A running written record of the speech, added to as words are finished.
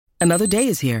Another day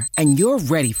is here, and you're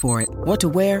ready for it. What to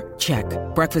wear? Check.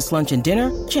 Breakfast, lunch, and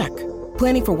dinner? Check.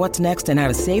 Planning for what's next and how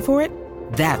to save for it?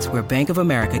 That's where Bank of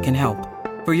America can help.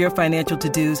 For your financial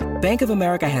to-dos, Bank of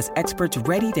America has experts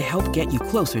ready to help get you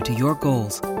closer to your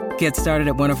goals. Get started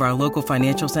at one of our local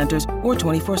financial centers or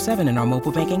 24/7 in our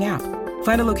mobile banking app.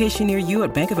 Find a location near you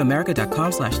at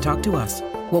bankofamerica.com/talktous.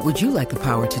 What would you like the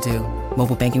power to do?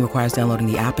 Mobile banking requires downloading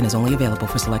the app and is only available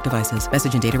for select devices.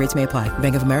 Message and data rates may apply.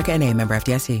 Bank of America N.A., member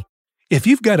FDIC. If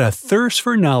you've got a thirst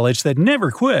for knowledge that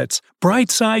never quits,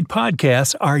 Brightside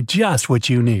Podcasts are just what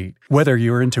you need. Whether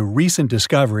you're into recent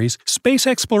discoveries, space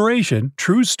exploration,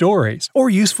 true stories, or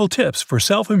useful tips for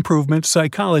self-improvement,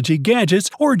 psychology, gadgets,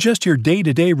 or just your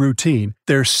day-to-day routine,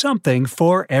 there's something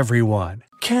for everyone.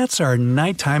 Cats are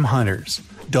nighttime hunters.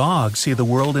 Dogs see the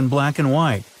world in black and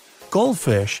white.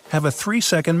 Goldfish have a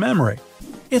 3-second memory.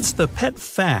 It's the pet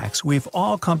facts we've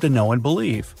all come to know and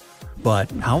believe. But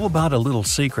how about a little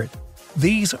secret?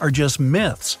 These are just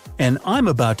myths, and I'm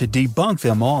about to debunk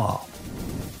them all.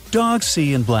 Dogs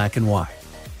see in black and white.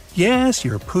 Yes,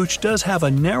 your pooch does have a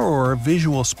narrower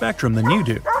visual spectrum than you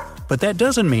do, but that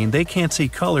doesn't mean they can't see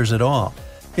colors at all.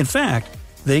 In fact,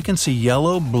 they can see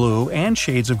yellow, blue, and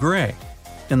shades of gray.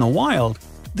 In the wild,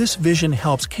 this vision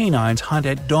helps canines hunt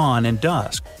at dawn and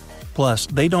dusk. Plus,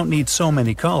 they don't need so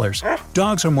many colors.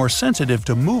 Dogs are more sensitive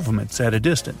to movements at a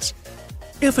distance.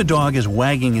 If a dog is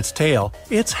wagging its tail,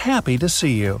 it's happy to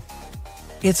see you.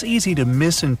 It's easy to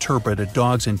misinterpret a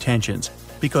dog's intentions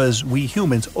because we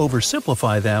humans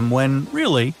oversimplify them when,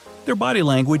 really, their body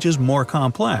language is more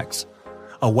complex.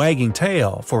 A wagging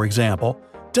tail, for example,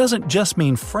 doesn't just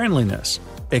mean friendliness.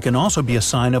 It can also be a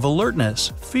sign of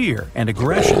alertness, fear, and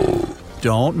aggression.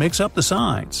 Don't mix up the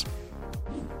signs.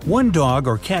 1 dog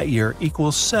or cat year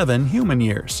equals 7 human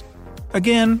years.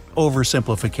 Again,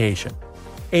 oversimplification.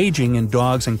 Aging in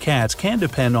dogs and cats can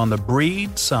depend on the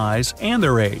breed, size, and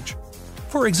their age.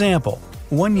 For example,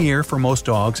 1 year for most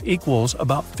dogs equals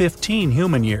about 15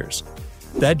 human years.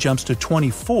 That jumps to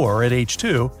 24 at age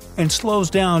 2 and slows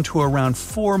down to around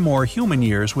 4 more human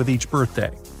years with each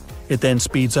birthday. It then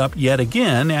speeds up yet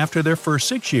again after their first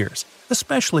 6 years,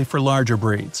 especially for larger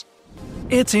breeds.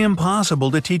 It's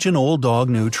impossible to teach an old dog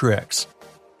new tricks.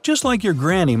 Just like your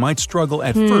granny might struggle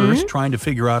at first trying to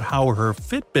figure out how her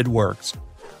Fitbit works,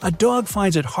 a dog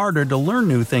finds it harder to learn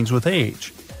new things with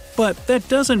age. But that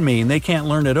doesn't mean they can't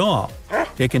learn at all.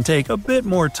 It can take a bit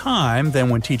more time than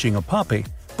when teaching a puppy,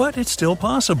 but it's still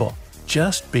possible.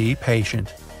 Just be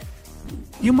patient.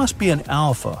 You must be an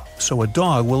alpha, so a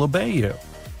dog will obey you.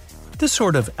 This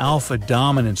sort of alpha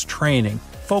dominance training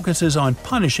focuses on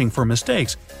punishing for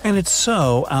mistakes, and it's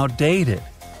so outdated.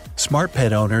 Smart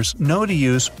pet owners know to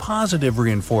use positive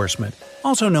reinforcement,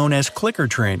 also known as clicker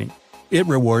training. It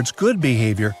rewards good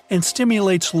behavior and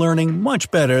stimulates learning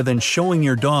much better than showing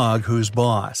your dog who's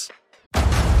boss.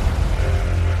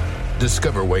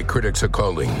 Discover why critics are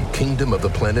calling Kingdom of the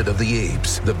Planet of the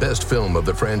Apes the best film of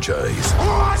the franchise.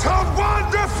 What a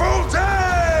wonderful day!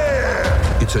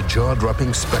 It's a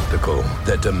jaw-dropping spectacle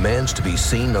that demands to be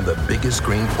seen on the biggest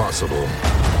screen possible.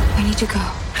 We need to go.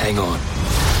 Hang on.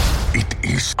 It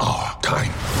is our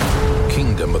time.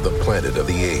 Kingdom of the Planet of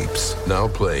the Apes. Now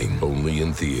playing only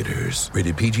in theaters.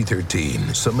 Rated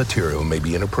PG-13. Some material may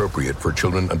be inappropriate for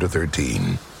children under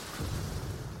 13.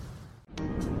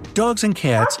 Dogs and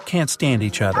cats can't stand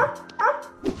each other.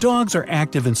 Dogs are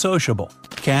active and sociable.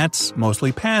 Cats,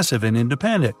 mostly passive and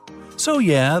independent. So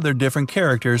yeah, their different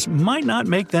characters might not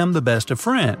make them the best of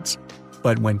friends.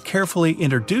 But when carefully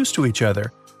introduced to each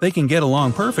other, they can get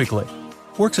along perfectly.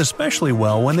 Works especially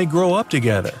well when they grow up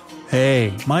together.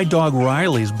 Hey, my dog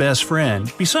Riley's best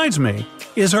friend, besides me,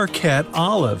 is our cat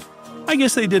Olive. I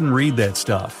guess they didn't read that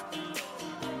stuff.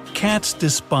 Cats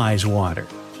despise water.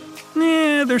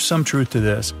 There's some truth to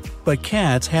this, but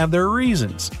cats have their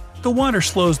reasons. The water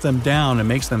slows them down and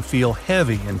makes them feel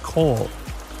heavy and cold.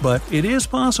 But it is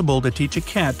possible to teach a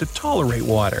cat to tolerate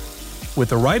water. With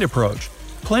the right approach,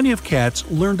 plenty of cats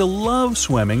learn to love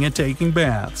swimming and taking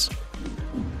baths.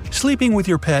 Sleeping with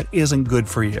your pet isn't good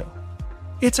for you.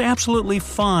 It's absolutely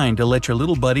fine to let your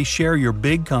little buddy share your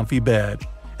big comfy bed,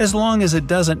 as long as it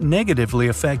doesn't negatively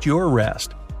affect your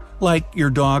rest. Like your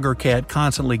dog or cat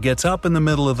constantly gets up in the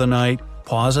middle of the night,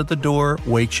 paws at the door,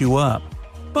 wakes you up.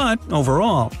 But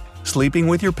overall, sleeping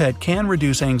with your pet can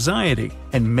reduce anxiety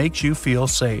and makes you feel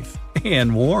safe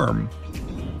and warm.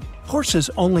 Horses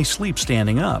only sleep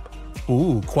standing up.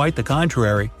 Ooh, quite the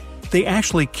contrary. They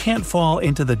actually can't fall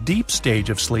into the deep stage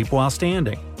of sleep while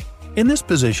standing. In this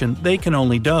position, they can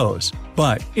only doze,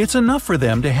 but it's enough for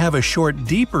them to have a short,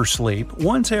 deeper sleep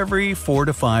once every 4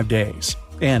 to 5 days.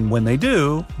 And when they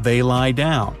do, they lie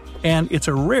down, and it's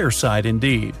a rare sight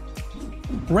indeed.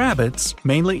 Rabbits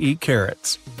mainly eat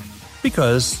carrots.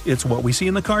 Because it's what we see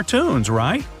in the cartoons,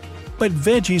 right? But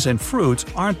veggies and fruits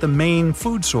aren't the main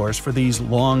food source for these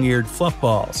long-eared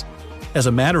fluffballs. As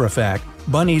a matter of fact,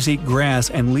 bunnies eat grass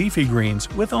and leafy greens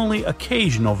with only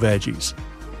occasional veggies.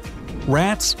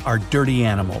 Rats are dirty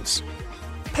animals.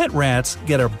 Pet rats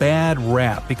get a bad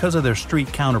rap because of their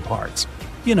street counterparts.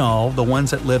 You know, the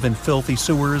ones that live in filthy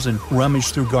sewers and rummage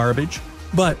through garbage.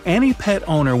 But any pet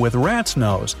owner with rats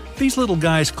knows these little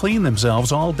guys clean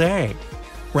themselves all day.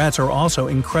 Rats are also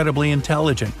incredibly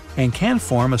intelligent and can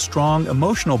form a strong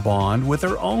emotional bond with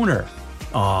their owner.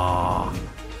 Aww.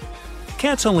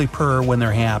 Cats only purr when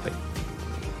they're happy.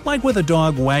 Like with a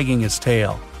dog wagging its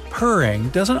tail, purring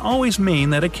doesn't always mean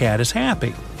that a cat is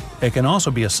happy. It can also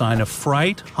be a sign of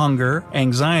fright, hunger,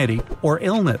 anxiety, or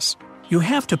illness. You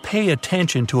have to pay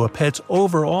attention to a pet's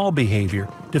overall behavior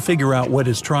to figure out what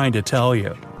it's trying to tell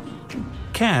you.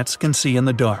 Cats can see in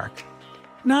the dark.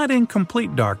 Not in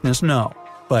complete darkness, no,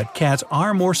 but cats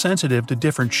are more sensitive to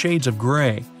different shades of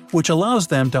gray, which allows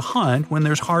them to hunt when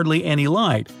there's hardly any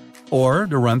light, or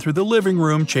to run through the living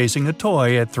room chasing a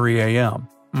toy at 3 a.m.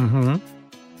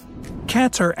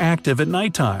 Cats are active at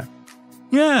nighttime.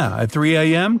 Yeah, at 3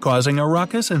 a.m. causing a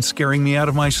ruckus and scaring me out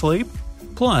of my sleep.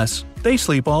 Plus, they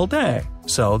sleep all day,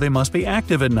 so they must be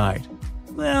active at night.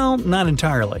 Well, not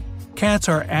entirely. Cats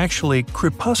are actually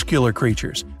crepuscular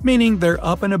creatures, meaning they're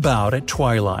up and about at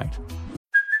twilight.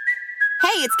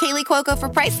 Hey, it's Kaylee Cuoco for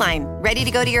Priceline. Ready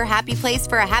to go to your happy place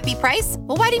for a happy price?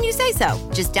 Well, why didn't you say so?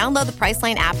 Just download the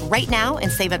Priceline app right now and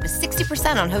save up to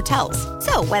 60% on hotels.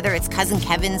 So whether it's Cousin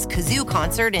Kevin's Kazoo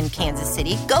Concert in Kansas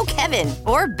City, go Kevin,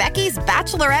 or Becky's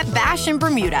Bachelorette Bash in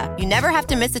Bermuda, you never have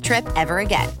to miss a trip ever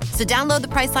again. So download the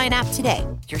Priceline app today.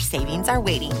 Your savings are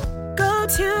waiting. Go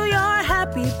to your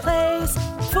happy place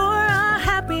for a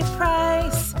happy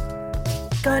price.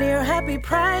 Go to your happy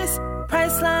price,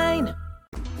 Priceline.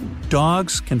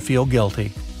 Dogs can feel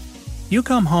guilty. You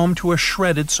come home to a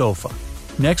shredded sofa.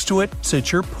 Next to it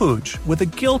sits your pooch with the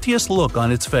guiltiest look on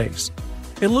its face.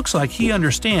 It looks like he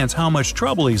understands how much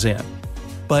trouble he's in.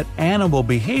 But animal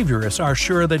behaviorists are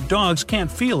sure that dogs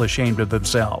can't feel ashamed of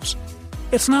themselves.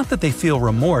 It's not that they feel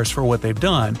remorse for what they've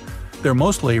done, they're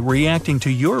mostly reacting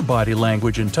to your body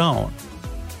language and tone.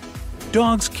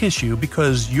 Dogs kiss you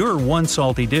because you're one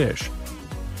salty dish.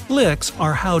 Licks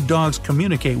are how dogs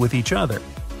communicate with each other.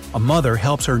 A mother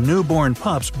helps her newborn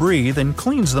pups breathe and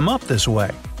cleans them up this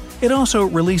way. It also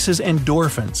releases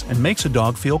endorphins and makes a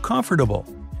dog feel comfortable.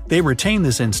 They retain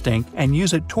this instinct and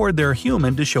use it toward their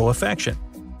human to show affection.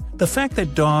 The fact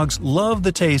that dogs love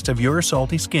the taste of your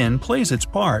salty skin plays its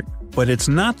part, but it's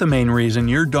not the main reason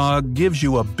your dog gives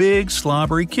you a big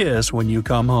slobbery kiss when you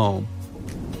come home.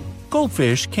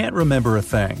 Goldfish can't remember a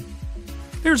thing.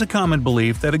 There's a common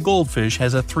belief that a goldfish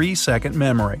has a 3-second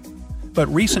memory. But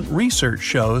recent research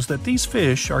shows that these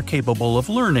fish are capable of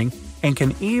learning and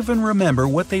can even remember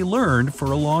what they learned for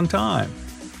a long time.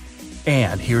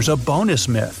 And here's a bonus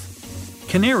myth.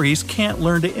 Canaries can't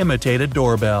learn to imitate a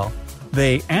doorbell.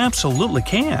 They absolutely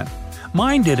can.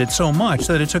 Mine did it so much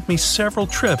that it took me several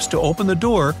trips to open the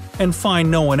door and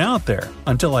find no one out there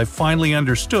until I finally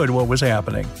understood what was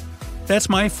happening. That's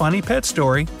my funny pet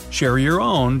story. Share your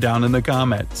own down in the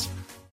comments.